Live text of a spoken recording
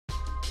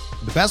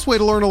The best way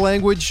to learn a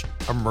language?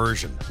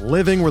 Immersion.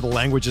 Living where the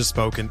language is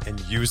spoken and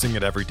using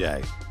it every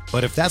day.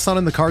 But if that's not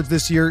in the cards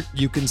this year,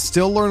 you can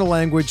still learn a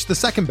language the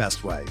second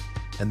best way,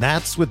 and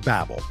that's with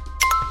Babbel.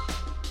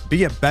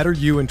 Be a better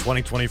you in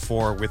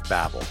 2024 with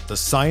Babbel, the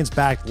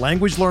science-backed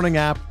language learning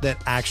app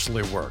that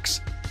actually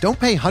works. Don't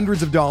pay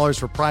hundreds of dollars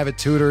for private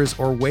tutors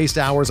or waste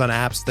hours on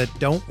apps that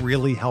don't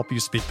really help you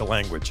speak the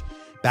language.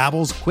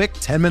 Babbel's quick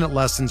 10-minute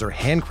lessons are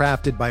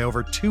handcrafted by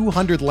over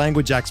 200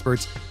 language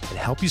experts and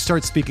help you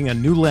start speaking a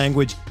new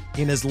language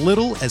in as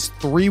little as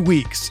 3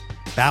 weeks.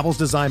 Babbel's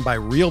designed by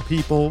real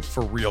people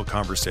for real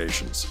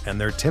conversations,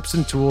 and their tips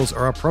and tools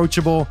are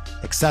approachable,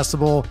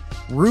 accessible,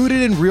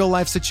 rooted in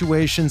real-life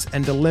situations,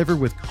 and delivered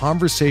with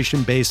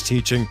conversation-based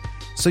teaching,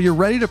 so you're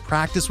ready to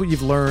practice what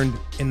you've learned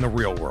in the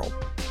real world.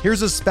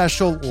 Here's a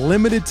special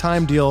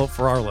limited-time deal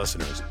for our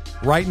listeners.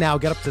 Right now,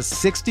 get up to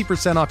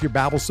 60% off your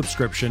Babbel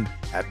subscription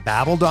at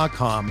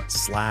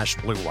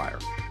babbel.com/Blue Wire.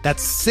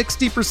 That's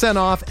 60%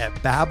 off at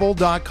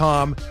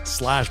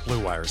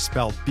babbel.com/Blue Wire,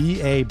 spelled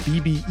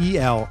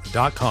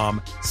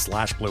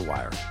BABBEL.com/Blue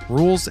Wire.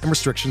 Rules and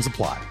restrictions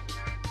apply.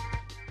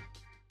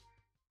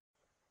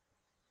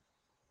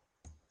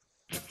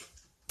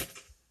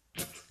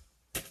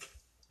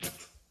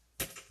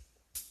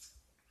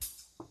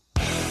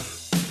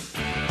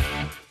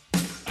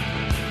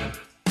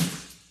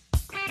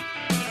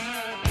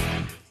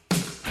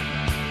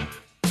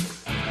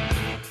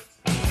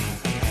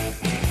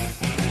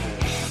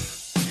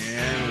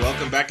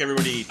 Back,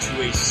 everybody,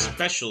 to a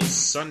special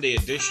Sunday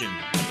edition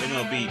of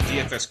MLB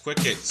DFS Quick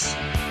Hits.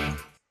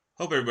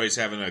 Hope everybody's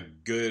having a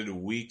good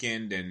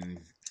weekend, and,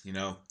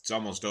 it's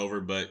almost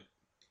over, but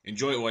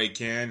enjoy it while you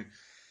can.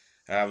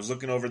 I was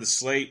looking over the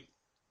slate,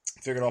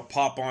 figured I'll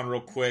pop on real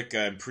quick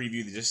and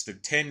preview just the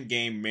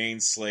 10-game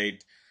main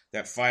slate,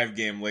 that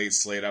 5-game late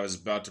slate. I was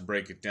about to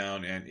break it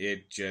down, and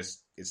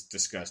it's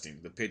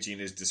disgusting. The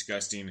pitching is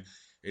disgusting.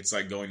 It's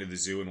like going to the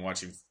zoo and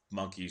watching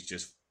monkeys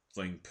just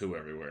fling poo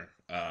everywhere.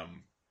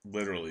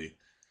 Literally,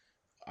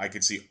 I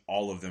could see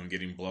all of them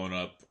getting blown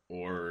up,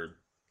 or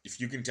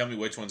if you can tell me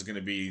which one's going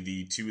to be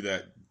the two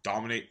that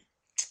dominate,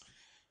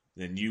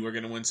 then you are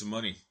going to win some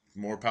money.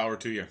 More power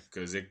to you,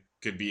 because it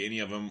could be any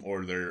of them,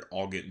 or they're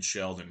all getting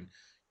shelled and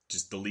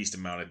just the least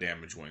amount of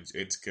damage wins.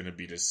 It's going to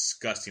be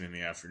disgusting in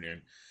the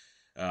afternoon.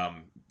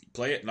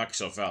 Play it, knock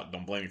yourself out.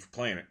 Don't blame me for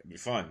playing it. It'll be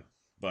fun.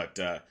 But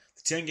the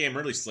 10-game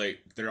early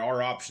slate, there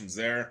are options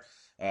there.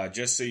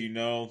 Just so you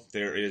know,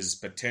 there is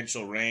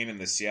potential rain in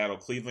the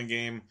Seattle-Cleveland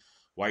game,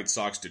 White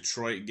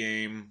Sox-Detroit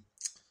game,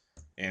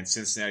 and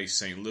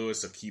Cincinnati-St.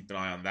 Louis, so keep an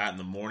eye on that in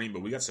the morning.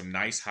 But we got some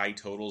nice high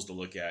totals to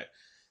look at.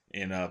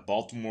 In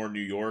Baltimore, New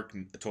York,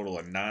 a total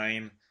of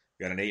 9.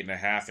 We got an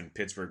 8.5 in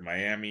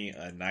Pittsburgh-Miami,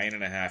 a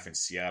 9.5 in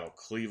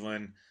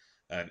Seattle-Cleveland,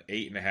 an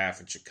 8.5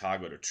 in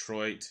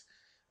Chicago-Detroit,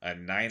 a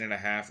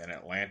 9.5 in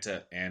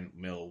Atlanta and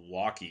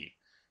Milwaukee.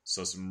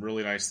 So some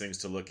really nice things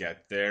to look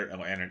at there,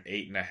 and an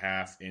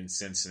 8.5 in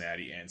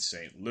Cincinnati and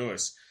St.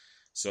 Louis.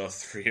 So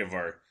three of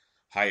our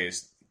higher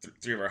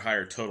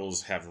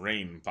totals have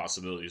rain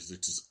possibilities,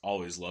 which is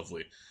always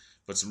lovely.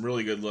 But some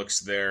really good looks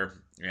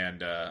there,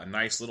 and a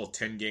nice little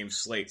 10-game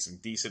slate, some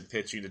decent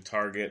pitching to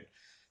target.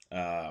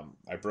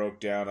 I broke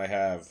down, I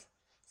have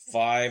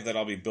 5 that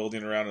I'll be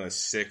building around, and a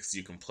 6th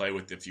you can play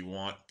with if you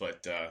want.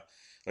 But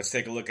let's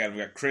take a look at him.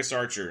 We got Chris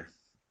Archer.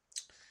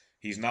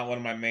 He's not one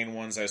of my main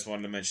ones. I just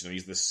wanted to mention him.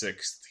 He's the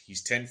 6th.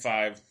 He's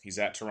 10-5. He's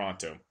at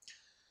Toronto.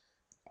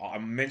 I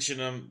mention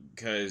him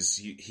because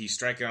he's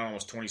striking out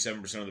almost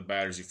 27% of the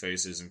batters he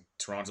faces, and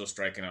Toronto's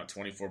striking out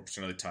 24%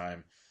 of the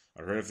time.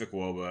 A horrific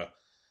WOBA.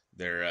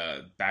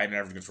 Their batting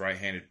average against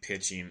right-handed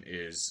pitching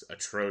is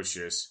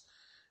atrocious.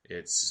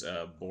 It's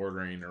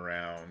bordering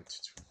around,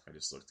 I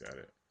just looked at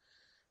it.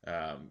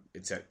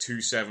 It's at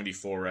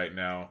 274 right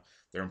now.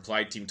 Their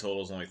implied team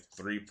total is only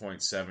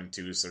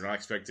 3.72, so they're not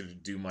expected to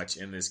do much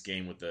in this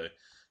game, with the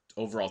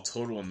overall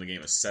total in the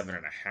game of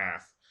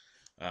 7.5.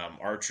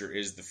 Archer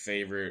is the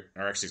favorite,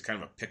 or actually it's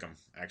kind of a pick'em,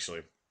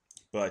 actually.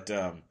 But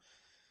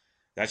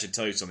that should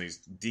tell you something.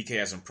 DK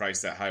hasn't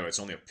priced that high, it's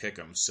only a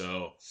pick'em,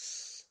 so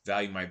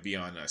value might be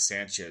on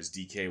Sanchez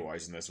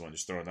DK-wise in this one,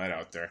 just throwing that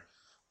out there.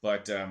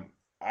 But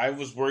I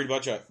was worried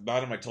about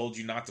him. I told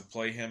you not to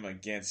play him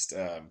against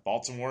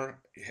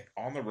Baltimore.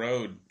 On the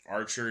road,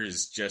 Archer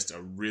is just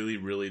a really,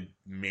 really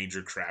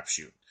major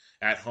crapshoot.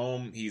 At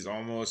home, he's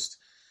almost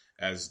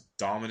as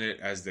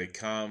dominant as they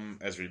come,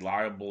 as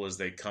reliable as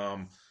they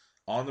come.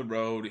 On the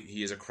road,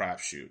 he is a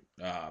crapshoot.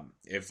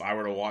 If I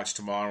were to watch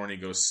tomorrow and he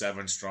goes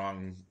 7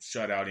 strong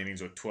shutout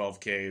innings with 12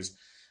 Ks,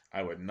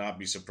 I would not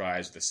be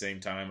surprised. At the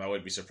same time, I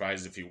would be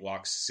surprised if he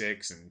walks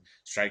 6 and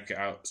strikes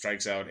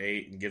out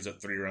 8 and gives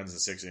up 3 runs in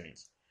 6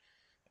 innings.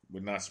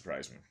 Would not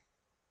surprise me.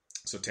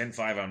 So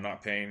 10-5, I'm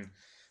not paying.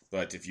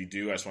 But if you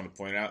do, I just want to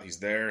point out he's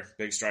there.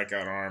 Big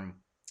strikeout arm,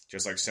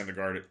 just like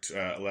Syndergaard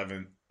at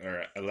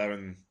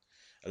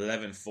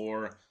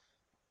 11-4.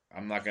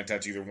 I'm not going to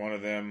touch either one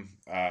of them.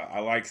 I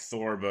like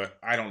Thor, but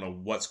I don't know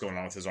what's going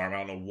on with his arm. I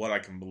don't know what I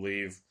can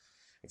believe.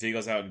 If he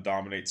goes out and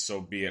dominates,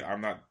 so be it. I'm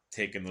not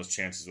taking those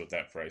chances with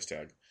that price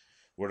tag.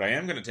 What I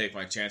am going to take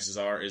my chances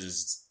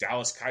is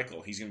Dallas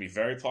Keuchel. He's going to be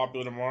very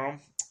popular tomorrow.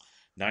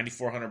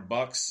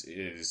 $9,400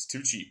 is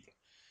too cheap.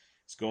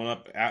 It's going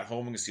up at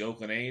home against the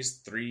Oakland A's.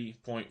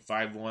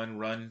 3.51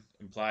 run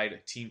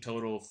implied team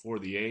total for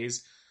the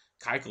A's.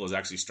 Keuchel is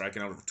actually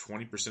striking out over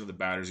 20% of the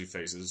batters he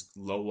faces.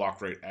 Low walk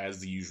rate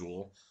as the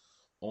usual.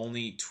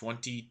 Only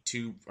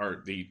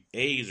the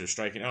A's are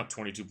striking out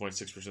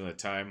 22.6% of the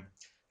time.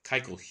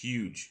 Keuchel,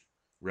 huge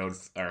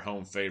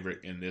home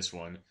favorite in this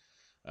one.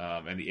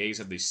 And the A's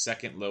have the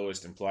second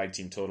lowest implied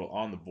team total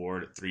on the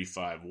board at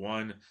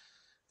 351.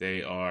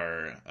 They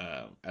are,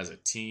 as a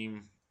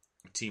team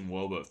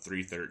WOBA of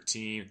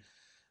 313.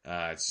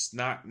 It's just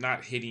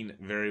not hitting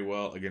very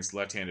well against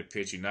left-handed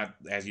pitching, not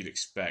as you'd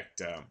expect.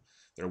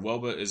 Their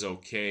WOBA is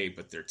okay,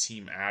 but their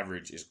team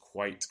average is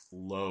quite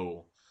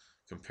low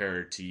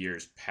compared to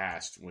years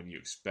past when you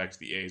expect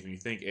the A's. When you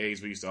think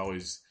A's, we used to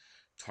always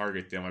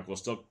target them. Like, we'll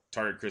still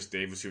target Chris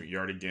Davis, who went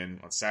yard again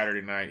on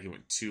Saturday night. He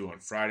went 2 on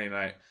Friday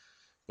night.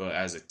 But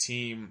as a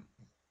team,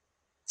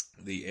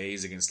 the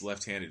A's against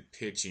left-handed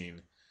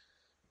pitching,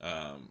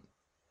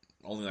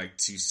 only like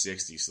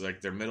 260. So, like,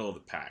 they're middle of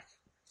the pack,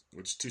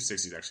 which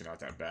 260 is actually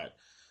not that bad.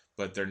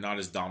 But they're not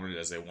as dominant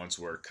as they once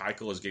were.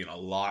 Keuchel is getting a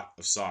lot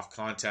of soft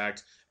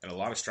contact and a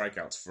lot of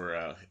strikeouts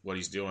for what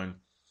he's doing.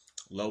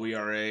 Low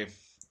ERA,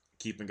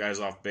 keeping guys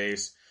off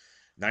base.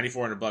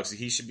 $9,400.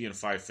 He should be in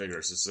 5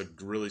 figures. This is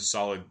a really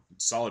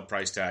solid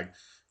price tag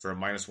for a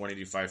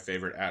 -185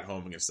 favorite at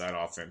home against that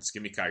offense.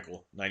 Give me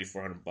Keuchel,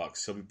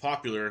 $9,400. He'll be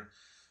popular,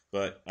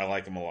 but I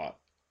like him a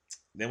lot.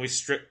 Then we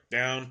strip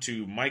down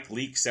to Mike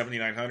Leake,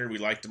 7,900. We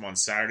liked him on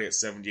Saturday at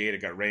 78.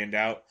 It got rained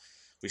out.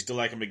 We still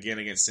like him again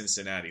against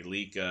Cincinnati.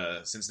 Leake,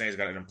 Cincinnati's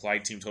got an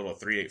implied team total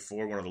of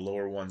 384, one of the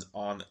lower ones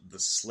on the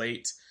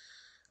slate.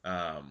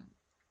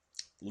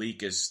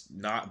 Leake is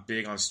not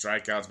big on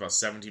strikeouts, about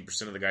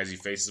 17% of the guys he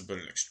faces, but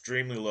an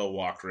extremely low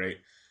walk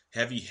rate.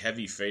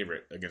 Heavy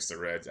favorite against the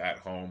Reds at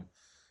home.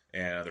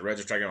 And the Reds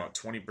are striking out about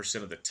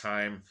 20% of the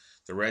time.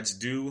 The Reds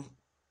do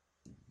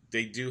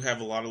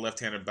have a lot of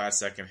left-handed bats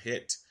that can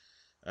hit,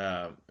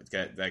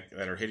 that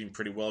are hitting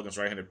pretty well against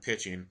right-handed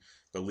pitching.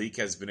 But Leake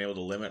has been able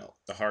to limit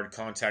the hard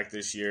contact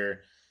this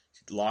year.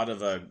 A lot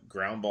of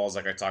ground balls,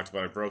 like I talked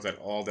about. I broke that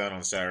all down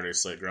on Saturday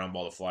slate. Ground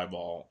ball to fly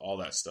ball, all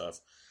that stuff.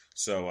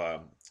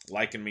 So,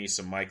 liking me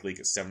some Mike Leake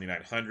at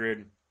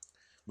 7,900.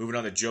 Moving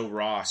on to Joe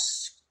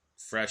Ross,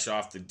 fresh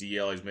off the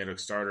DL. He's made a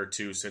start or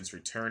two since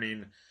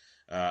returning.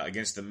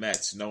 Against the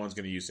Mets, no one's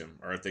going to use him.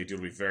 Or if they do,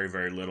 it'll be very,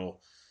 very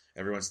little.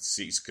 Everyone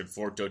sees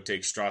Conforto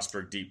take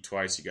Strasburg deep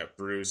twice. You got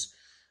Bruce.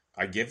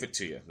 I give it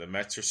to you. The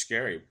Mets are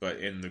scary.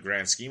 But in the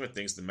grand scheme of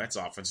things, the Mets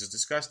offense is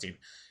disgusting.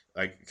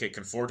 Like, okay,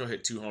 Conforto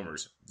hit 2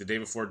 homers. The day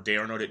before,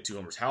 d'Arnaud hit 2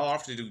 homers. How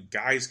often do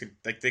guys,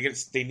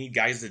 they need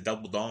guys to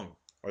double dong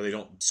or they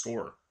don't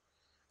score?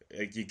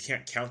 Like, you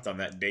can't count on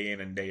that day in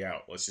and day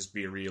out. Let's just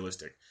be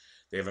realistic.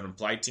 They have an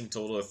implied team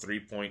total of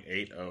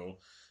 3.80.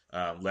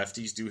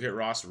 Lefties do hit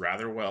Ross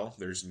rather well.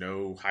 There's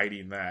no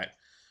hiding that.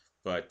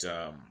 But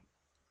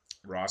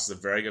Ross is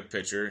a very good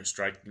pitcher,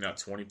 striking out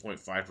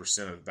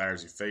 20.5% of the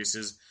batters he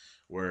faces,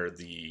 where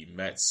the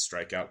Mets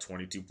strike out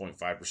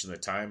 22.5% of the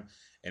time.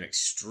 An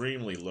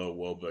extremely low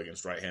WOBA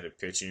against right-handed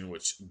pitching,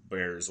 which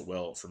bears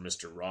well for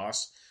Mr.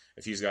 Ross.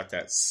 If he's got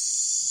that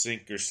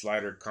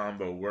sinker-slider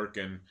combo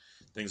working,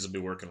 things will be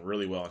working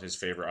really well in his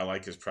favor. I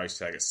like his price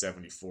tag at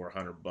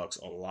 $7,400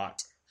 a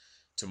lot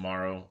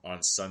tomorrow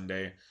on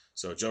Sunday.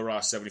 So Joe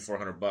Ross,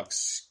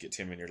 $7,400. Get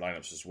him in your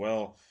lineups as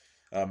well.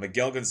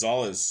 Miguel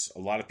Gonzalez, a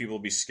lot of people will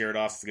be scared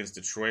off against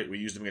Detroit. We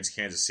used him against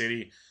Kansas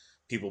City.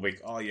 People will be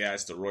like, oh yeah,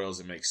 it's the Royals.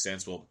 It makes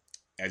sense. Well,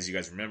 as you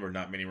guys remember,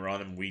 not many were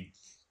on him. We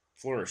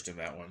flourished in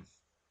that one.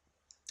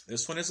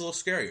 This one is a little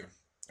scarier.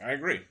 I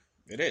agree.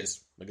 It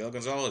is. Miguel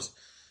Gonzalez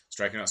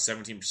striking out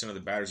 17% of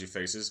the batters he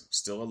faces.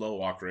 Still a low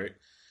walk rate.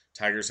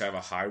 Tigers have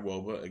a high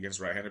WOBA against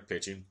right-handed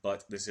pitching,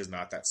 but this is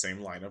not that same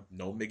lineup.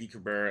 No Miggy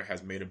Cabrera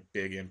has made a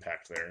big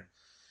impact there.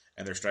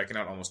 And they're striking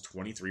out almost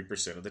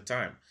 23% of the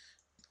time.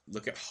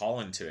 Look at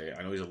Holland today.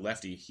 I know he's a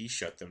lefty. He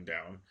shut them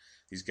down.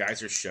 These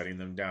guys are shutting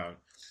them down.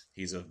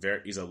 He's a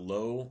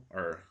low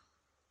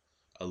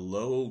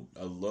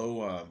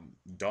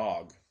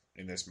dog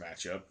in this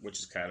matchup, which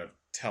is kind of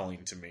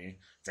telling to me.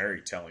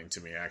 Very telling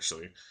to me,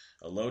 actually.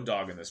 A low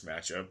dog in this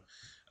matchup.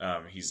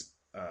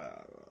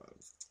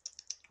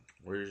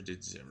 Where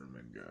did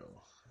Zimmerman go?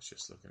 I was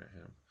just looking at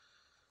him.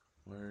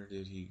 Where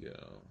did he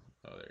go?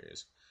 Oh, there he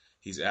is.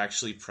 He's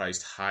actually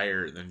priced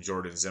higher than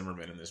Jordan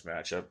Zimmerman in this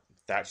matchup.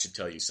 That should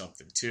tell you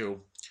something,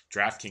 too.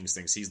 DraftKings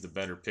thinks he's the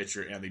better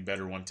pitcher and the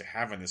better one to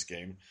have in this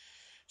game.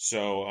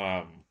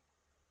 So,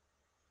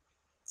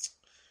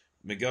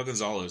 Miguel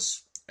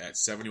Gonzalez at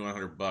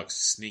 $7,100.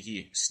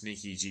 Sneaky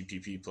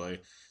GPP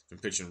play. Been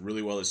pitching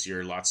really well this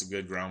year. Lots of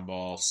good ground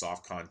ball,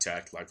 soft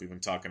contact, like we've been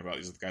talking about.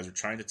 These are the guys we're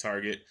trying to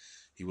target.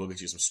 He will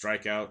get you some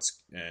strikeouts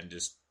and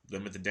just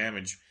limit the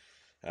damage.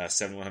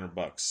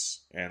 $7,100.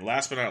 And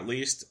last but not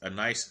least, a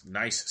nice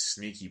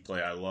sneaky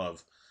play I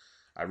love.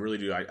 I really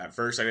do. At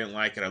first, I didn't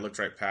like it. I looked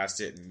right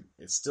past it, and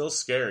it's still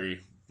scary,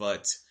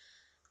 but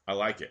I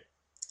like it.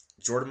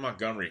 Jordan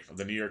Montgomery of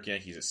the New York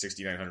Yankees at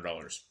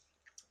 $6,900.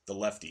 The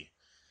lefty.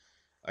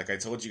 Like I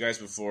told you guys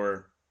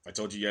before, I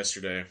told you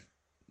yesterday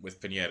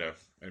with Pineda,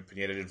 and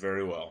Pineda did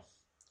very well.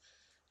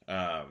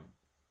 The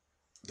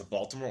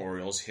Baltimore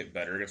Orioles hit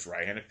better against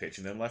right-handed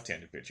pitching than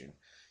left-handed pitching.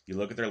 You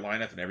look at their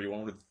lineup and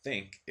everyone would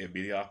think it'd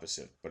be the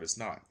opposite, but it's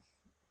not.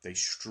 They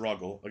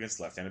struggle against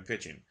left-handed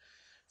pitching.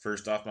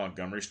 First off,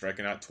 Montgomery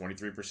striking out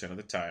 23% of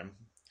the time,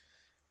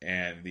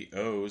 and the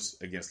O's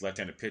against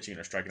left-handed pitching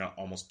are striking out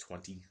almost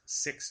 26%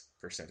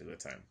 of the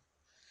time.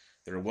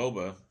 Their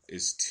WOBA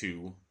is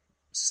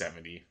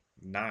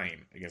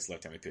 279 against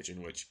left-handed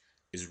pitching, which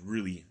is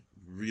really,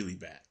 really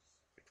bad.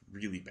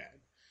 Really bad.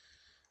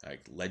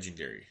 Like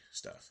legendary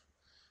stuff.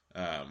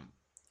 And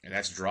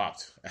that's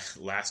dropped.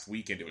 Last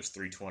weekend it was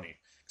 320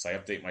 because I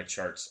update my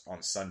charts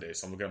on Sunday.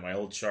 So I'm looking at my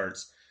old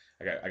charts.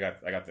 I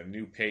got the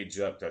new page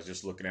up. I was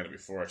just looking at it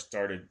before I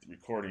started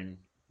recording.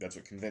 That's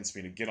what convinced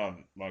me to get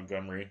on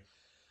Montgomery,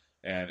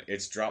 and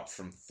it's dropped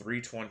from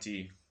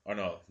 320. Oh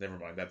no, never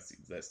mind.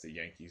 That's the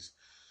Yankees.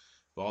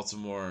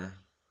 Baltimore.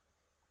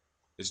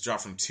 It's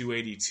dropped from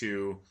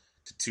 282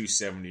 to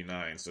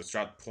 279. So it's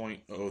dropped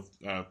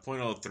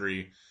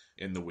 0.03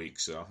 in the week.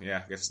 So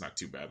yeah, I guess it's not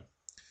too bad.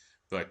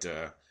 But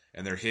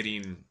and they're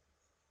hitting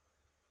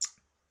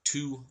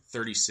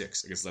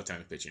 236 against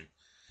left-handed pitching.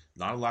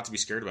 Not a lot to be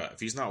scared about.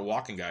 If he's not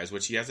walking guys,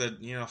 which he has a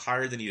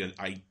higher than you'd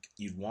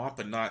want,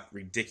 but not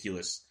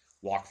ridiculous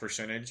walk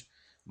percentage.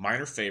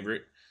 Minor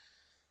favorite.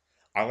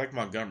 I like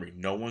Montgomery.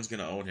 No one's going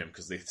to own him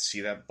because they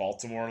see that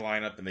Baltimore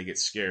lineup and they get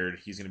scared.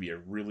 He's going to be a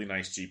really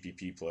nice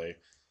GPP play.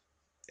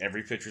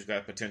 Every pitcher's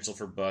got potential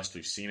for bust.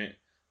 We've seen it.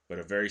 But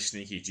a very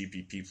sneaky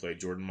GPP play,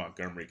 Jordan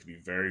Montgomery, could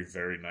be very,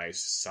 very nice.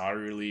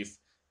 Salary relief,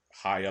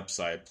 high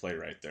upside play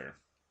right there.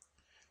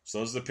 So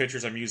those are the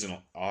pitchers I'm using.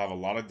 I'll have a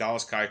lot of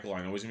Dallas Keuchel.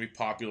 I know he's going to be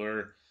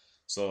popular.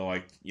 So,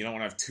 you don't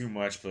want to have too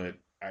much, but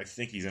I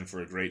think he's in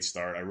for a great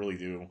start. I really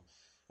do.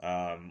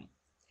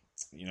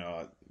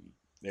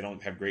 They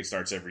don't have great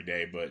starts every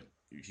day, but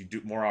if you do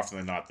more often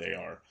than not, they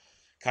are.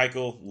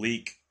 Keuchel,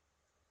 Leak,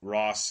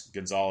 Ross,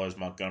 Gonzalez,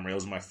 Montgomery.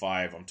 Those are my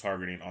 5 I'm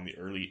targeting on the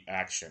early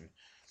action.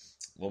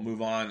 We'll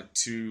move on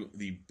to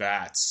the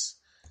bats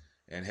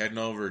and heading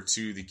over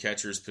to the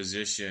catcher's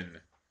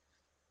position.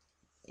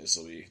 This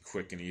will be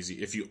quick and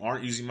easy. If you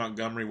aren't using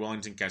Montgomery,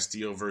 Wellington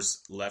Castillo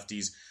versus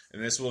lefties,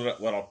 and this will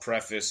what I'll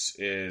preface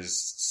is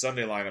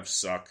Sunday lineups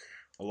suck.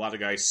 A lot of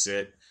guys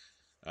sit,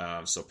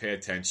 so pay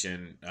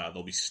attention.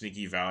 There'll be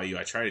sneaky value.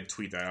 I try to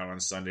tweet that out on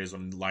Sundays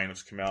when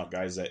lineups come out.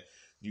 Guys that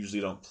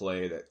usually don't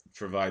play that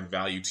provide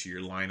value to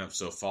your lineup.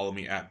 So follow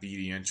me at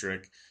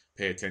BDentric.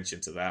 Pay attention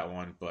to that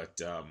one.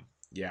 But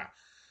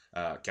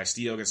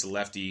Castillo against the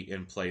lefty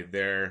in play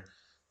there.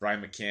 Brian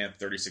McCann,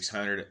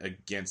 3,600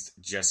 against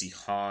Jesse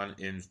Hahn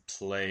in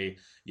play.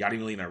 Yadi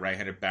Molina,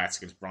 right-handed bats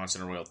against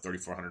Bronson Arroyo,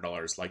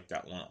 $3,400. Like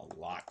that one a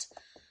lot.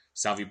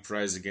 Salvi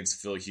Perez against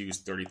Phil Hughes,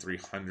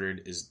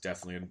 3,300 is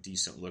definitely a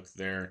decent look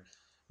there.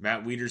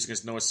 Matt Wieters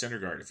against Noah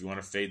Syndergaard. If you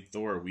want to fade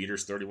Thor,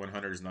 Wieters,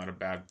 3,100 is not a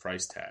bad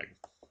price tag.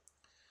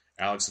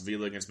 Alex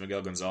Avila against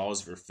Miguel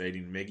Gonzalez for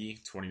fading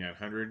Miggy,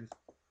 2,900.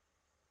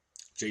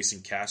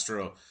 Jason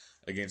Castro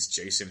against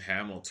Jason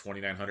Hamill,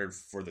 2,900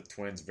 for the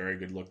Twins. Very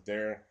good look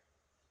there.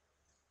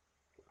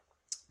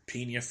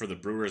 Pena for the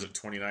Brewers at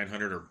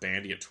 2,900 or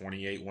Bandy at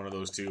 28. One of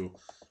those two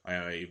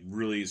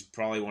really is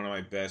probably one of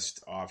my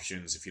best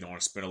options if you don't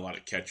want to spend a lot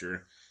of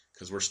catcher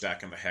because we're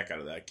stacking the heck out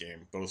of that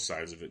game. Both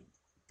sides of it,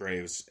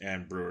 Braves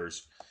and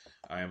Brewers.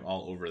 I am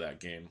all over that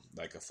game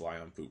like a fly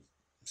on poop.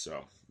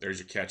 So there's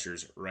your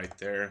catchers right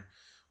there.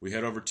 We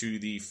head over to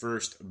the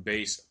first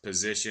base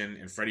position,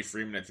 and Freddie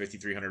Freeman at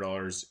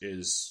 $5,300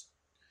 is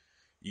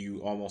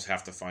you almost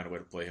have to find a way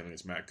to play him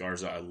against Matt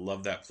Garza. I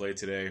love that play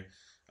today.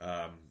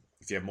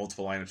 If you have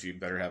multiple lineups, you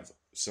better have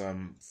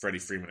some Freddie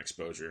Freeman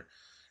exposure.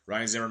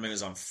 Ryan Zimmerman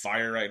is on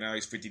fire right now.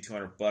 He's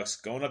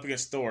 $5,200 going up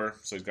against Thor,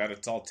 so he's got a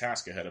tall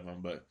task ahead of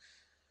him. But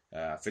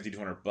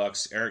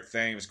 $5,200. Eric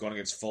Thames going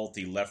against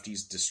Folty.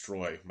 Lefties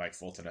destroy Mike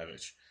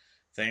Foltynewicz.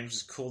 Thames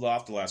has cooled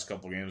off the last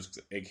couple games,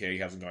 aka he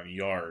hasn't gone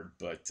yard,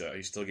 but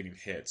he's still getting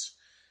hits.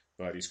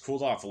 But he's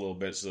cooled off a little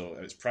bit, so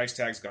his price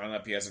tag's gone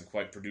up. He hasn't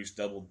quite produced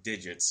double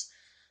digits,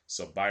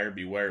 so buyer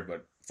beware.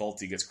 But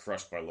Folty gets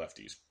crushed by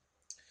lefties.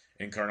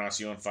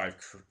 Encarnacion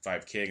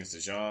 5K against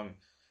DeJong.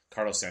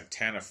 Carlos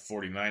Santana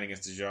 49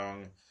 against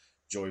DeJong.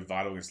 Joey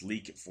Votto against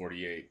Leak at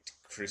 48.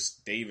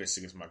 Chris Davis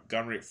against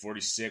Montgomery at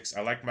 46.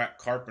 I like Matt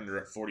Carpenter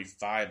at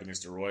 45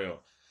 against Arroyo.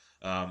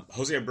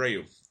 Jose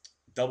Abreu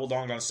double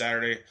donged on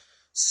Saturday.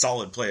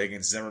 Solid play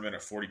against Zimmerman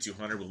at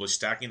 4,200. We'll be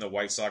stacking the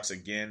White Sox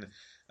again.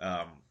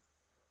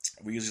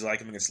 We usually like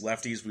them against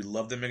lefties. We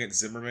love them against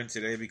Zimmerman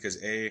today because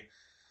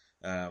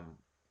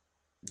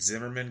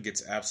Zimmerman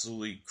gets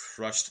absolutely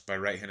crushed by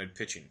right-handed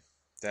pitching.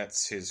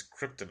 That's his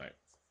kryptonite.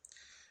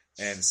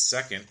 And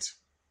second,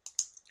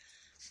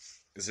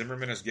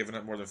 Zimmerman has given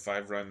up more than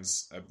 5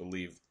 runs, I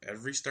believe,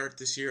 every start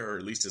this year, or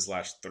at least his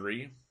last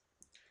 3.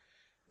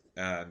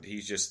 And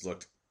he's just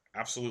looked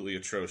absolutely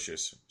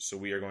atrocious. So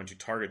we are going to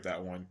target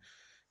that one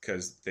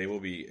because they will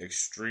be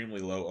extremely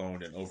low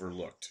owned and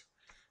overlooked.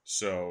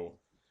 So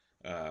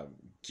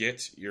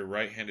Get your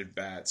right-handed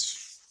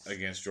bats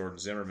against Jordan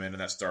Zimmermann,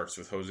 and that starts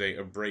with Jose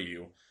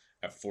Abreu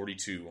at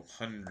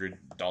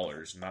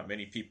 $4,200. Not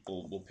many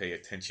people will pay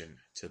attention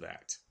to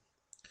that.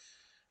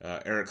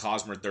 Eric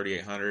Hosmer,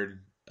 $3,800.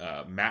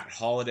 Matt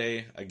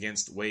Holliday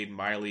against Wade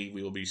Miley.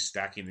 We will be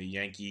stacking the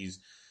Yankees.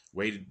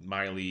 Wade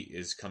Miley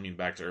is coming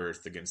back to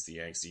earth against the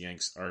Yanks. The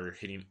Yanks are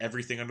hitting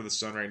everything under the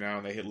sun right now,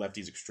 and they hit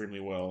lefties extremely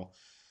well.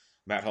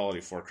 Matt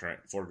Holliday,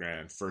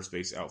 $4,000. First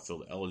base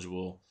outfield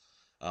eligible.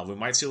 We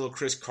might see a little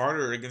Chris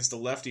Carter against the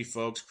lefty,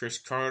 folks. Chris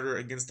Carter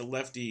against the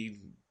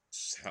lefty.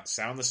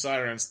 Sound the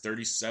sirens,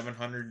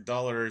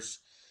 $3,700.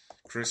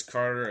 Chris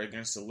Carter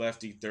against the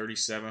lefty,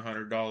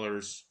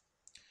 $3,700.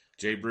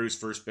 Jay Bruce,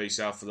 first base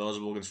outfield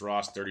eligible against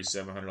Ross,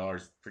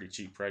 $3,700. Pretty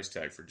cheap price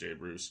tag for Jay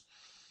Bruce.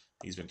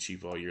 He's been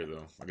cheap all year,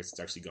 though. I guess it's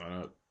actually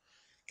gone up.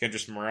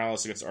 Kendrys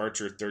Morales against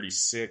Archer,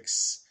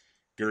 $36,000.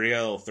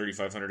 Gurriel,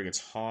 $3,500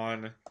 against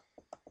Hahn.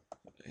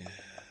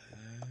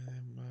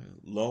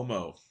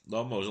 Lomo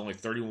is only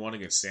 $31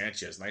 against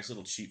Sanchez. Nice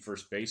little cheap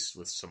first base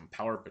with some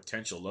power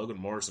potential. Logan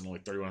Morrison, only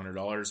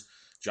 $3,100.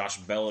 Josh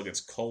Bell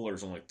against Kohler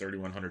is only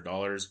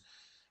 $3,100.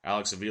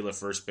 Alex Avila,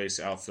 first base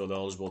outfield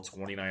eligible,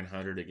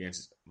 $2,900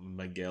 against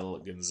Miguel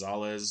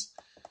Gonzalez.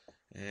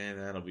 And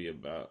that'll be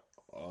about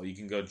all. You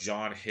can go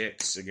John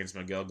Hicks against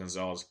Miguel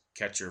Gonzalez,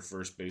 catcher,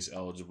 first base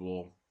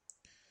eligible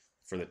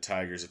for the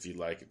Tigers if you'd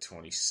like at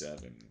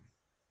 $27.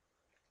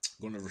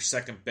 Going over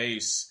second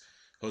base,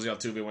 Jose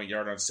Altuve went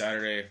yard on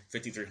Saturday,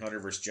 $5,300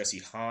 versus Jesse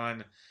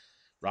Hahn.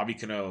 Robbie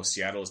Cano,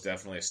 Seattle is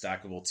definitely a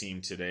stackable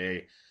team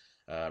today.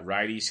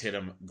 Righties hit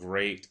him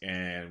great,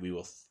 and we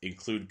will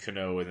include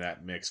Cano in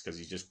that mix because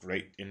he's just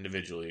great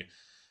individually.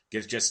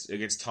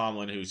 Against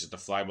Tomlin, who's just a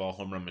fly ball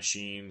home run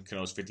machine.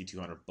 Cano's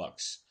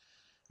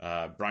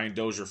 $5,200. Brian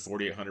Dozier,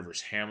 $4,800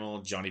 versus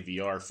Hamill. Johnny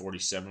VR,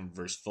 $47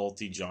 versus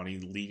Fulte. Johnny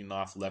leading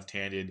off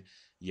left-handed.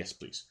 Yes,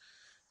 please.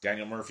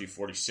 Daniel Murphy,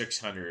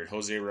 $4,600.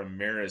 Jose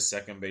Ramirez,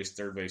 second base,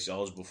 third base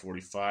eligible,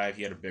 $45.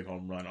 He had a big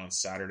home run on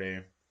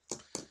Saturday.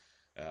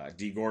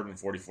 D. Gordon,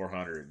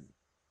 $4,400.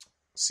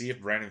 See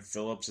if Brandon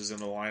Phillips is in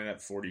the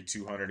lineup.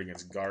 $4,200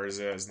 against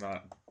Garza is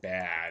not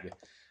bad.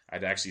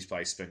 I'd actually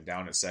probably spin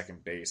down at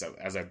second base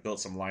as I built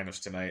some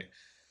lineups tonight.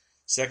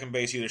 Second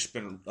base, either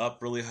spin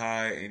up really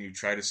high and you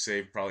try to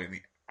save probably in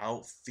the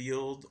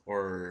outfield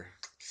or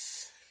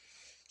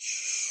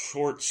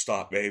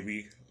shortstop,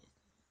 maybe.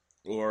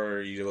 Or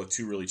you go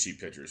two really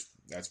cheap pitchers.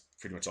 That's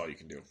pretty much all you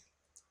can do.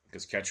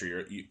 Because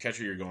catcher,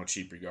 you're going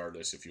cheap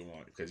regardless if you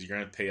want. Because you're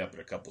going to pay up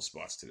at a couple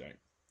spots today.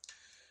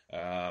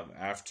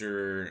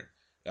 After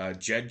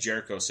Jed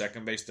Jericho,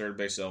 second base, third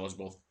base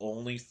eligible,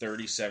 only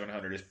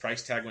 $3,700. His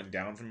price tag went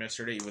down from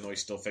yesterday, even though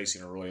he's still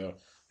facing Arroyo,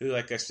 who,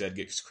 like I said,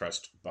 gets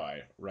crushed by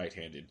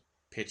right-handed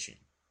pitching.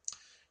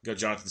 Go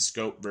Jonathan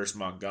Scope versus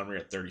Montgomery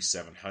at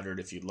 $3,700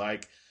 if you'd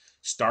like.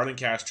 Starlin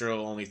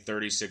Castro, only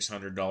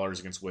 $3,600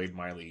 against Wade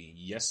Miley.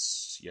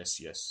 Yes.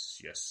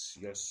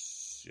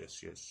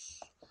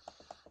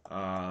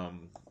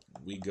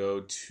 We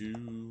go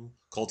to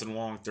Colton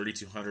Wong,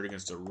 $3,200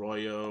 against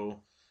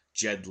Arroyo.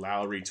 Jed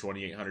Lowry,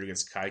 $2,800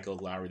 against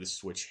Keuchel. Lowry, the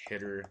switch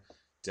hitter.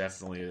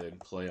 Definitely in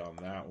play on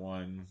that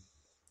one.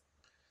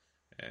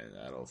 And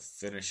that'll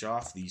finish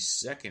off the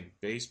second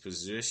base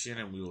position,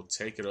 and we will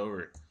take it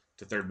over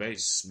to third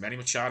base. Manny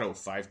Machado,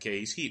 $5K.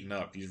 He's heating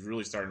up. He's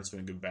really starting to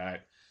swing a good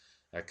bat.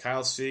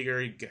 Kyle Seager,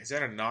 he's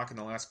had a knock in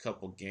the last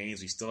couple games.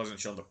 He still hasn't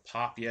shown the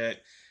pop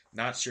yet.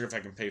 Not sure if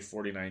I can pay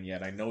 $49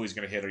 yet. I know he's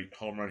going to hit a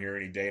home run here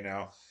any day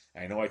now.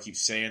 I know I keep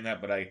saying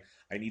that, but I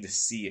need to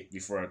see it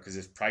before, because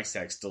his price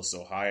tag's still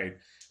so high.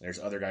 There's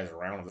other guys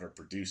around him that are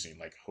producing,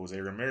 like Jose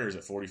Ramirez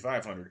at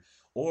 $4,500,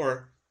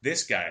 or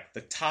this guy, the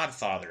Todd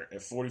Father,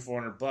 at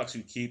 $4,400,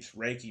 who keeps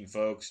raking,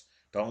 folks.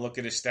 Don't look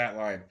at his stat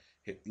line.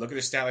 Look at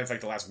his stat line for like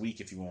the last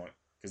week if you want,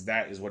 because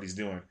that is what he's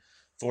doing.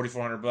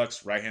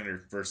 $4,400,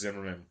 right-hander versus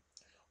Zimmerman.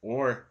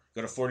 Or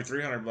go to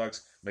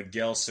 $4,300,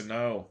 Miguel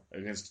Sano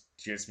against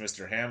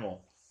Mr.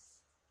 Hamill.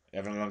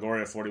 Evan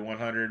Longoria,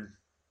 $4,100.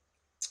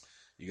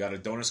 You got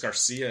Adonis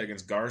Garcia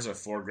against Garza,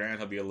 $4,000.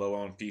 He'll be a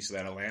low-owned piece of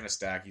that Atlanta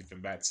stack. He's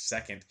been batting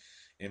second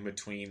in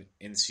between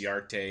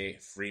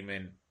Inciarte,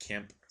 Freeman,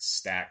 Kemp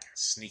stack.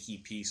 Sneaky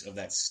piece of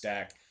that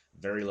stack.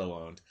 Very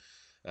low-owned.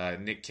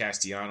 Nick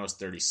Castellanos,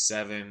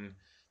 $37,000.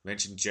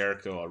 Mentioned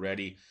Jericho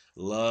already.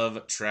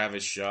 Love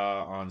Travis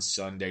Shaw on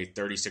Sunday,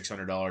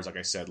 $3,600. Like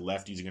I said,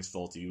 lefties against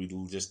Fulte.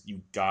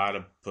 You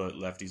gotta put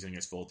lefties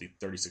against Fulte.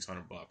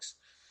 $3,600.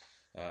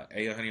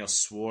 Eugenio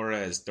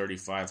Suarez,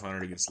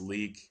 $3,500 against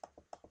Leak.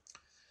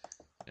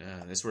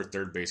 This is where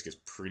third base gets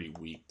pretty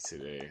weak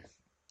today.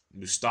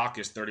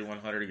 Moustakas,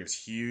 $3,100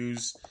 against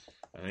Hughes.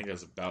 I think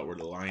that's about where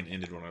the line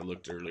ended when I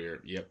looked earlier.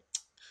 Yep.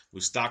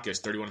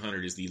 Moustakas,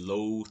 $3,100 is the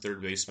low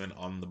third baseman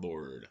on the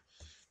board.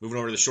 Moving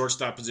over to the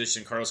shortstop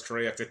position, Carlos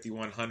Correa,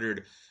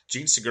 $5,100.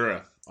 Gene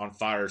Segura on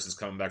fire since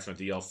coming back from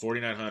the DL,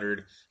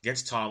 $4,900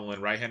 against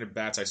Tomlin. Right-handed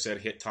bats, I said,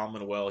 hit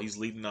Tomlin well. He's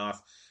leading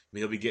off.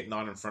 He'll be getting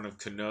on in front of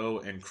Cano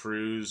and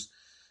Cruz.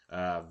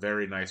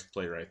 Very nice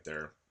play right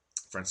there.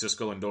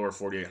 Francisco Lindor,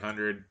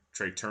 $4,800.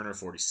 Trey Turner,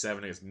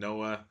 $47,000 against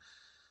Noah.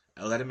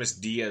 Aledmus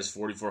Diaz,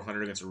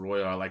 4,400 against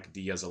Arroyo. I like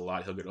Diaz a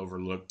lot. He'll get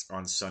overlooked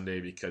on Sunday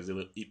because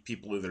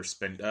people either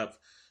spend up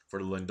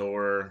for the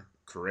Lindor,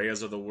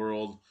 Correas of the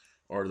world,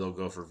 or they'll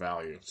go for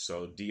value.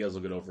 So Diaz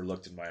will get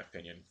overlooked, in my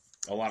opinion.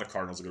 A lot of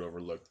Cardinals will get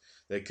overlooked.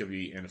 They could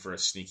be in for a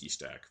sneaky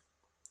stack.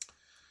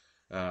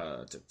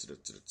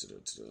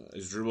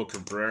 Asdrubal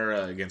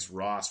Cabrera against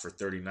Ross for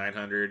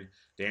 3,900.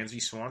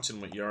 Dansby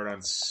Swanson went yard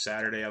on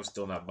Saturday. I'm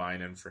still not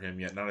buying in for him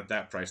yet. Not at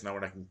that price. Not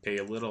when I can pay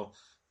a little.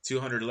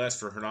 200 less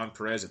for Hernan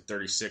Perez at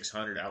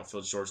 3,600.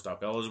 Outfield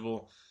shortstop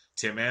eligible.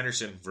 Tim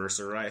Anderson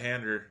versus a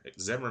right-hander.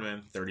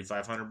 Zimmerman,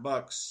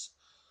 $3,500.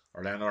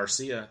 Orlando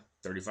Arcia,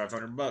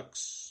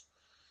 $3,500.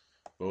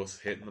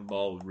 Both hitting the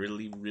ball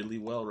really, really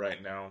well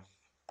right now.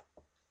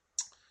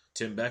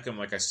 Tim Beckham,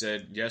 like I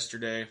said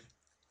yesterday,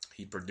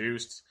 he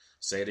produced.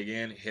 Say it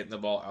again, hitting the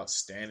ball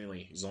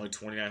outstandingly. He's only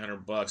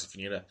 $2,900. If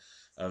you need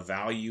a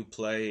value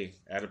play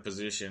at a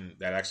position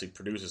that actually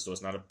produces, so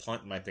it's not a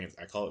punt in my opinion,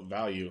 I call it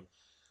value.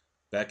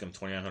 Beckham,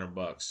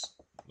 $2,900.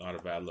 Not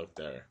a bad look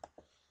there.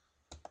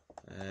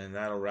 And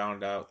that'll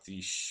round out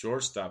the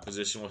shortstop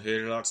position. We'll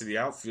hit it out to the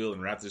outfield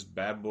and wrap this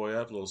bad boy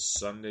up. A little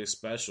Sunday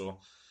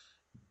special.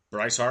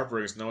 Bryce Harper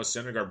against Noah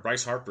Syndergaard.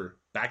 Bryce Harper,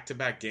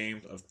 back-to-back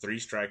games of 3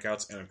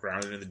 strikeouts and a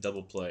grounded in the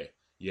double play.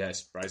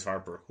 Yes, Bryce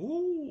Harper.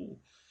 Woo!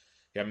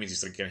 Yeah, that means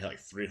he's going to hit like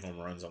 3 home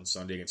runs on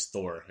Sunday against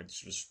Thor. It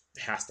just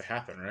has to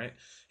happen, right?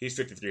 He's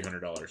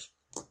 $5,300.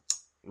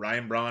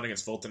 Ryan Braun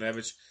against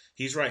Fultonevich.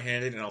 He's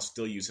right-handed, and I'll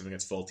still use him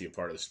against Fulte, a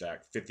part of the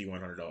stack.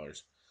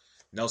 $5,100.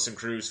 Nelson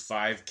Cruz,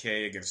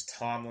 $5K against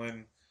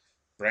Tomlin.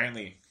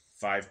 Brantley,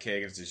 $5K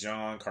against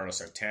DeJong. Carlos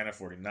Santana,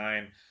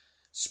 $49.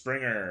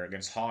 Springer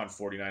against Hahn,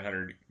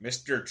 $4,900.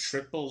 Mr.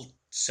 Triple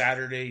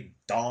Saturday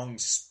Dong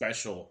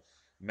Special.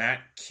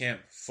 Matt Kemp,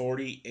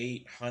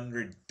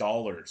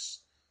 $4,800.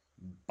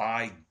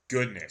 By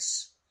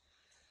goodness.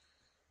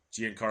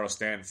 Giancarlo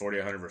Stanton,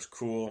 $4,800 versus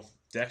Cool.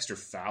 Dexter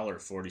Fowler,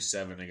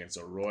 $47 against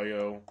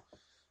Arroyo.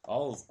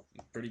 All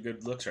pretty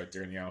good looks right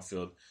there in the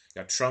outfield.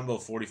 Got Trumbo,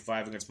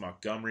 $45 against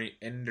Montgomery.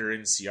 Ender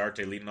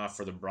Inciarte leading off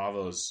for the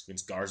Bravos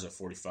against Garza,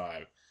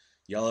 $45.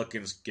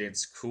 Yelich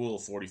against Cool,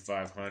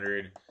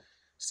 $4,500.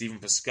 Stephen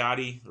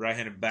Piscotty,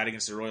 right-handed bat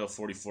against Arroyo,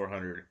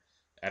 $4,400.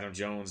 Adam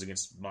Jones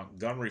against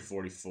Montgomery,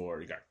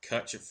 $44. You got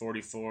Kutch at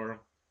 $44.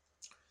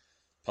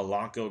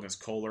 Polanco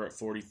against Kohler at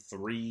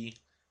 $43.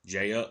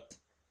 Jay Up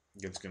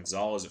against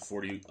Gonzalez at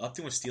 $40.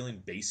 Upton was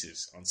stealing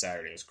bases on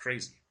Saturday. It was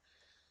crazy.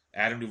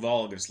 Adam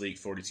Duvall against Leake,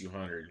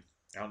 $4,200.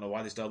 I don't know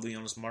why they still have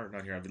Leon Martin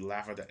on here. I'd be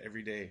laughing at that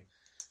every day.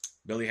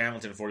 Billy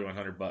Hamilton,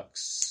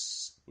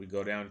 $4,100. We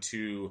go down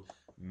to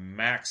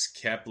Max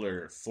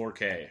Kepler,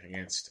 $4K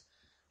against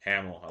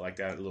Hamill. I like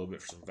that a little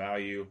bit for some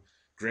value.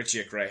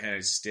 Grichuk,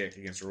 right-handed stick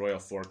against Arroyo,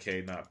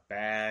 $4K. Not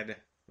bad.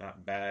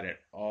 Not bad at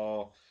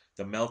all.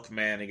 The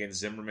Milkman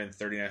against Zimmerman,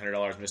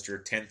 $3,900.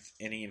 Mr. 10th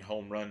inning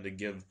home run to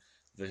give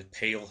the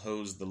Pale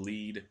Hose the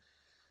lead.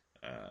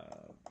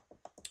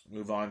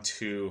 Move on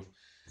to,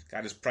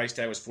 got his price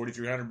tag was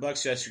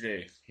 $4,300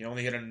 yesterday. He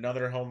only hit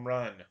another home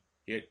run.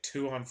 He hit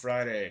 2 on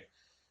Friday.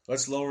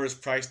 Let's lower his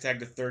price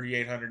tag to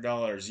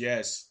 $3,800.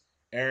 Yes,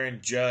 Aaron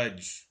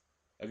Judge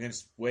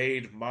against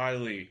Wade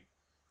Miley,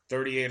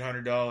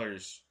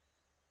 $3,800.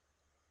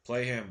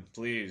 Play him,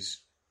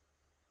 please.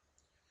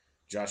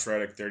 Josh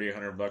Reddick,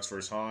 $3,800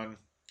 versus Hahn.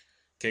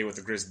 Okay, with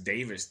the Chris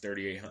Davis,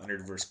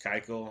 $3,800 versus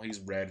Keuchel. He's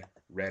red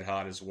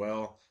hot as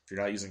well. If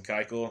you're not using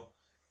Keuchel,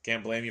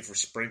 can't blame you for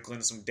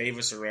sprinkling some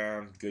Davis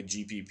around. Good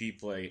GPP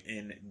play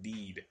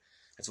indeed.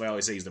 That's why I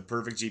always say he's the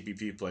perfect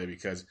GPP play,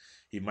 because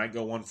he might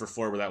go 1 for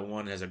 4, but that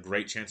one has a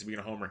great chance of being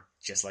a homer,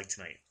 just like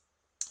tonight.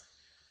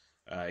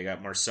 You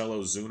got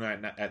Marcelo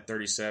Zuna at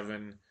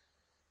 37.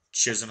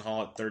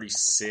 Chisenhall at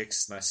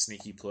 36. Nice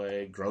sneaky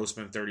play.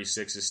 Grossman,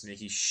 36 is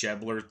sneaky.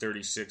 Schebler,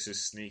 36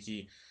 is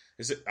sneaky.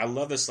 I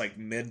love this like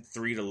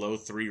mid-3 to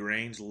low-3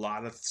 range. A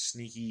lot of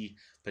sneaky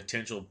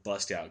potential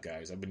bust-out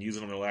guys. I've been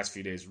using them the last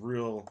few days.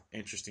 Real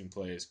interesting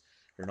plays.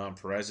 Hernan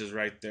Perez is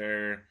right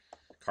there.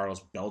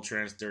 Carlos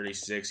Beltran's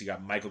 36. You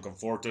got Michael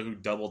Conforto, who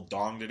doubled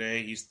dong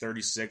today. He's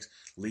 36,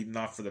 leading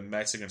off for the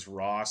Mets against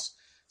Ross.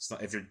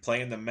 If you're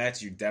playing the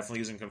Mets, you're definitely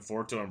using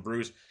Conforto and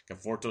Bruce.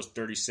 Conforto's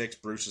 36.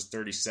 Bruce is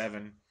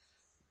 37.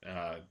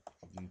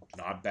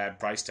 Not bad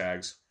price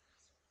tags.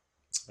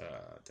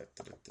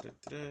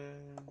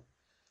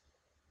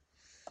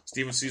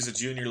 Steven Souza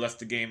Jr. left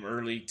the game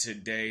early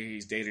today.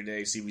 He's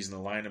day-to-day. See if he's in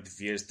the lineup. If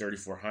he is,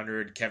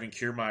 $3,400. Kevin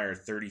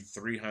Kiermaier,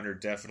 $3,300.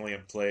 Definitely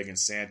in play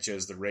against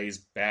Sanchez. The Rays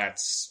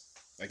bats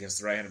against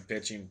the right-handed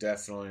pitching.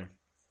 Definitely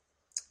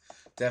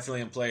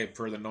in play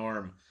per the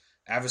norm.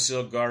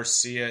 Avisail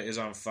Garcia is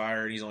on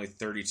fire, and he's only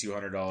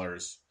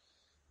 $3,200.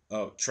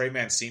 Oh, Trey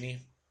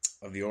Mancini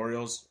of the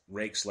Orioles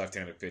rakes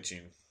left-handed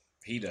pitching.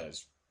 He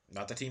does.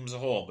 Not the team as a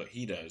whole, but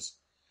he does.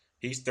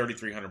 He's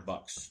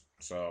 $3,300.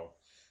 So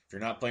if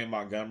you're not playing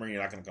Montgomery,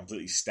 you're not going to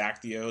completely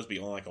stack the O's, but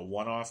you only like a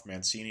one-off.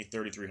 Mancini,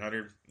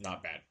 $3,300.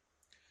 Not bad.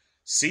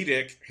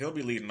 Cedic, he'll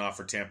be leading off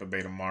for Tampa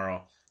Bay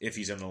tomorrow if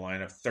he's in the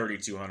lineup.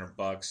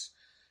 $3,200. If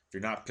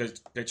you're not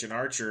pitching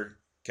Archer,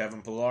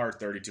 Kevin Pillar,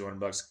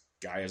 $3,200.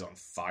 Guy is on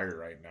fire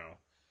right now.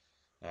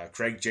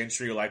 Craig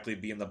Gentry will likely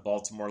be in the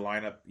Baltimore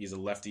lineup. He's a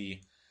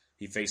lefty.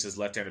 He faces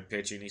left-handed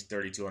pitching. He's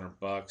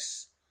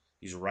 $3,200.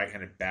 He's a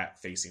right-handed bat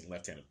facing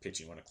left-handed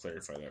pitching. I want to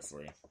clarify that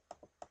for you.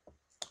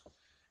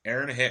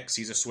 Aaron Hicks,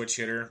 he's a switch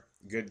hitter.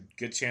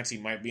 Good chance he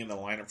might be in the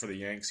lineup for the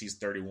Yanks. He's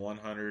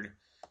 $3,100.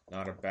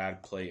 Not a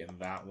bad play in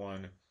that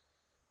one.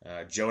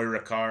 Joey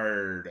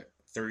Ricard,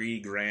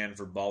 $3,000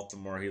 for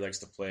Baltimore. He likes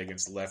to play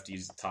against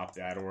lefties, top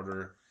that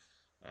order.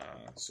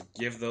 So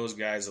give those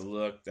guys a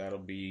look. That'll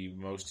be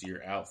most of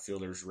your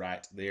outfielders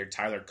right there.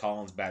 Tyler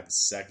Collins batting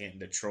second in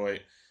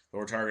Detroit. But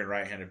we're targeting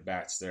right-handed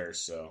bats there.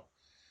 So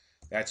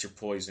that's your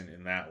poison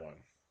in that one.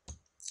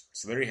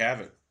 So there you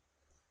have it.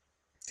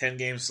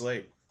 10-game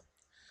slate.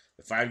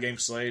 The 5-game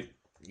slate,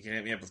 you can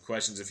hit me up with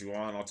questions if you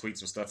want. I'll tweet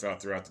some stuff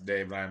out throughout the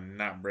day, but I'm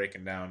not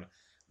breaking down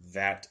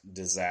that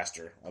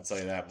disaster. I'll tell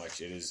you that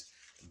much. It is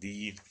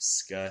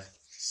disgusting.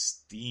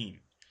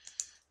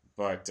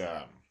 But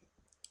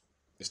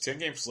this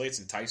 10-game slate's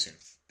enticing.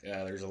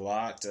 There's a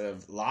lot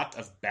of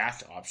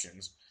bat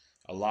options,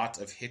 a lot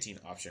of hitting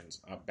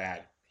options,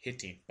 bat,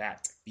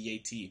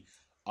 B-A-T,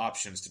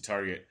 options to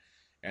target,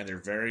 and they're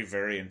very,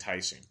 very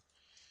enticing.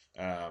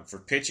 For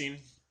pitching,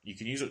 you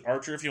can use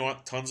Archer if you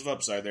want. Tons of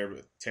upside there,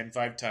 but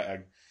 10-5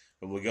 tag.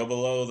 But we'll go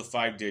below the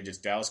 5 digits.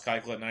 Dallas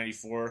Keuchel at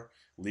 94,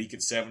 Leake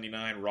at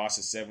 79, Ross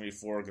at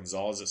 74,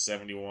 Gonzalez at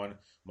 71,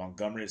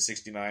 Montgomery at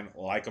 69.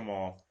 Like them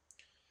all.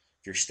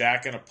 If you're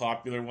stacking, a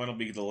popular one will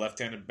be the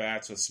left-handed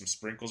bats with some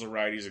sprinkles of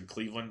righties in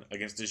Cleveland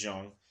against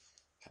DeJong.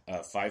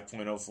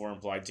 5.04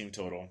 implied team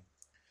total.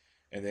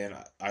 And then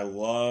I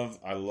love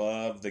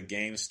the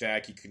game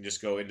stack. You can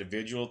just go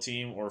individual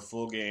team or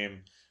full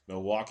game.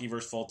 Milwaukee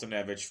versus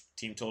Foltynewicz,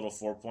 team total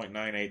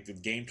 4.98. The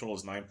game total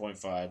is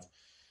 9.5.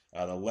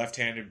 The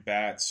left-handed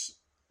bats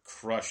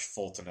crush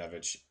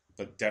Foltynewicz,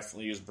 but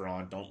definitely use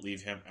Braun. Don't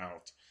leave him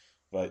out.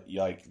 But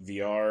like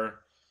VR,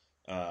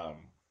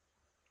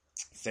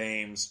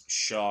 Thames,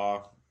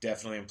 Shaw,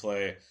 definitely in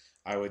play.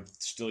 I would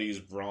still use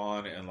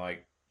Braun and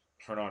like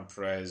Hernan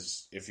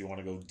Perez if you want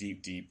to go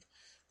deep.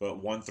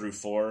 But 1 through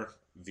 4,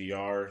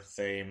 VR,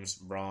 Thames,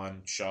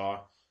 Braun,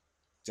 Shaw,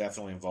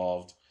 definitely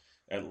involved.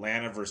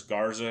 Atlanta versus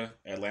Garza.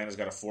 Atlanta's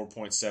got a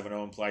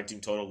 4.70 implied team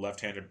total.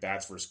 Left-handed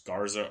bats versus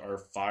Garza are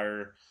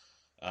fire.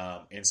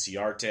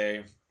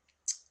 Inciarte,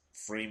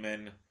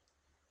 Freeman,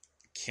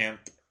 Kemp.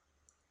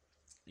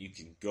 You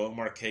can go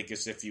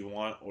Markakis if you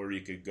want, or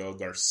you could go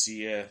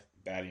Garcia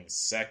batting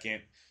second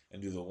and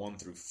do the 1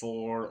 through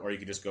 4, or you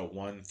could just go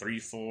 1, 3,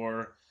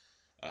 4.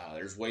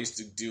 There's ways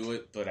to do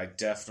it, but I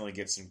definitely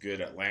get some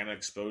good Atlanta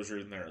exposure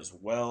in there as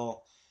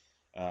well.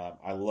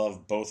 I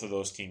love both of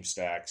those team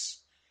stacks.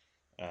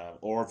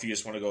 Or if you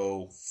just want to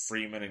go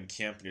Freeman and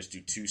Kemp and just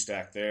do 2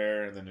 stack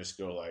there, and then just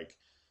go like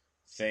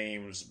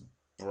Thames,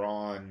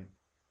 Braun,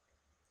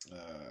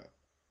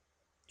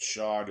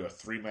 Shaw, do a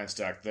 3-man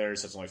stack there,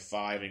 so it's only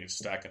 5, and you can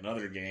stack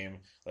another game,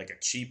 like a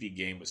cheapy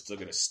game, but still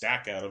get a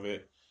stack out of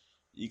it.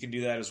 You can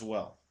do that as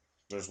well.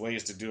 There's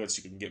ways to do it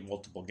so you can get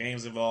multiple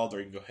games involved, or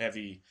you can go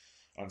heavy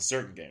on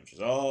certain games.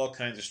 There's all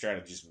kinds of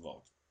strategies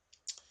involved.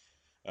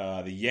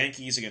 The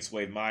Yankees against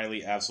Wade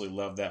Miley, absolutely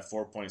love that.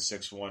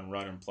 4.61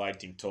 run implied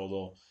team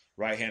total.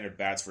 Right-handed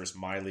bats versus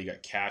Miley.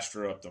 Got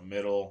Castro up the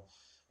middle.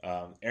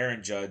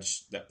 Aaron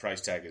Judge, that price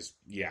tag is,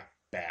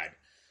 bad.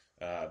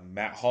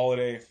 Matt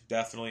Holliday,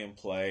 definitely in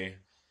play.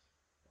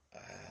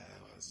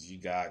 You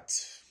got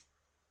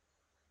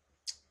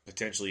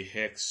potentially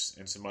Hicks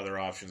and some other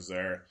options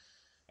there.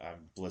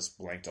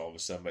 Blanked all of a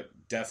sudden, but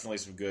definitely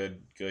some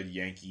good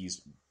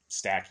Yankees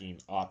stacking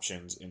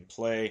options in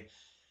play.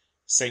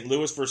 St.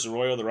 Louis versus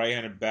Arroyo, the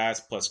right-handed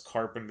bats plus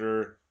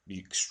Carpenter be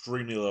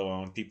extremely low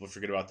owned. People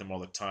forget about them all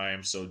the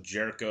time. So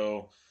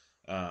Jericho,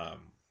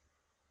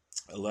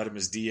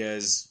 Aledmus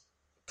Diaz,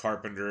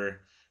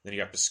 Carpenter. Then you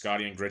got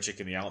Piscotty and Grichuk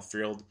in the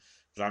outfield.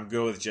 But I'm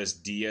good with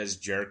just Diaz,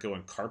 Jericho,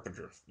 and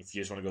Carpenter. If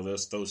you just want to go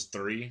those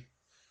 3,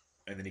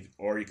 and then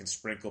you can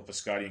sprinkle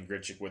Piscotty and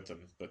Grichuk with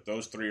them. But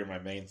those 3 are my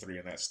main 3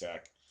 in that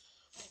stack.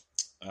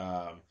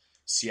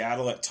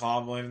 Seattle at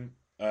Tomlin.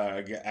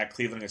 At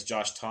Cleveland against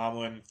Josh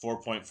Tomlin,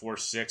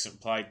 4.46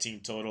 implied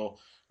team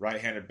total.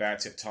 Right-handed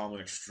bats hit Tomlin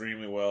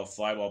extremely well.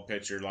 Fly ball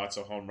pitcher, lots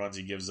of home runs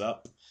he gives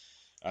up.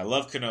 I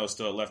love Cano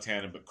still at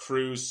left-handed, but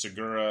Cruz,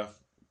 Segura,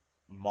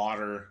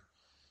 Motter,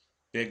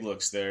 big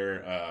looks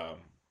there.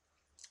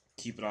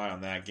 Keep an eye on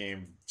that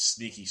game.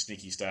 Sneaky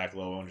stack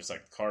low owned, just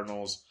like the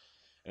Cardinals.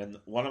 And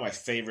one of my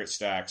favorite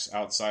stacks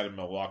outside of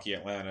Milwaukee,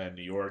 Atlanta, and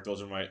New York,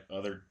 those are my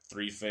other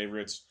 3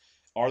 favorites,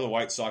 are the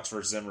White Sox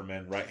versus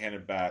Zimmerman,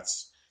 right-handed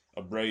bats.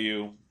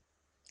 Abreu,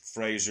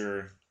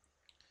 Frazier,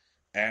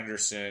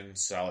 Anderson,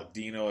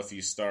 Saladino if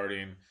he's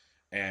starting,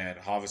 and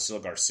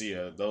Javisil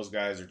Garcia. Those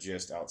guys are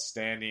just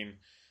outstanding.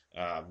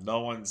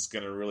 No one's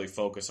going to really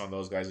focus on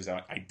those guys.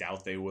 I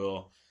doubt they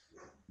will.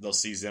 They'll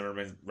see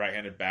Zimmerman,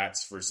 right-handed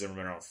bats for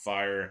Zimmerman on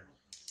fire.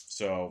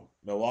 So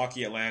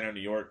Milwaukee, Atlanta,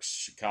 New York,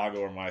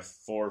 Chicago are my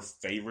 4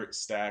 favorite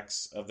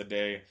stacks of the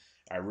day.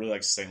 I really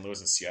like St. Louis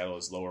and Seattle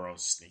as lower-owned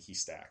sneaky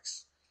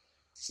stacks.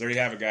 So there you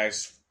have it,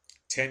 guys.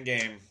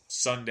 10-game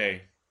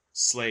Sunday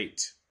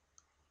slate.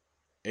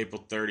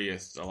 April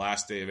 30th, the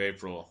last day of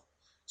April.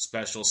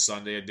 Special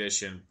Sunday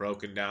edition,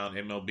 broken down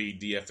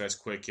MLB DFS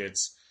quick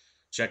hits.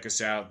 Check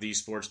us out,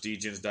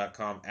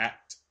 thesportsdgens.com, at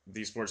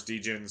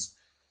thesportsdgens.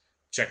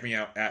 Check me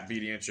out at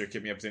BDentric.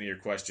 Hit me up with any of your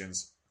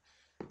questions.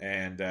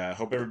 And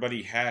hope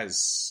everybody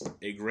has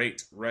a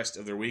great rest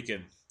of their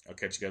weekend. I'll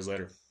catch you guys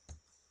later.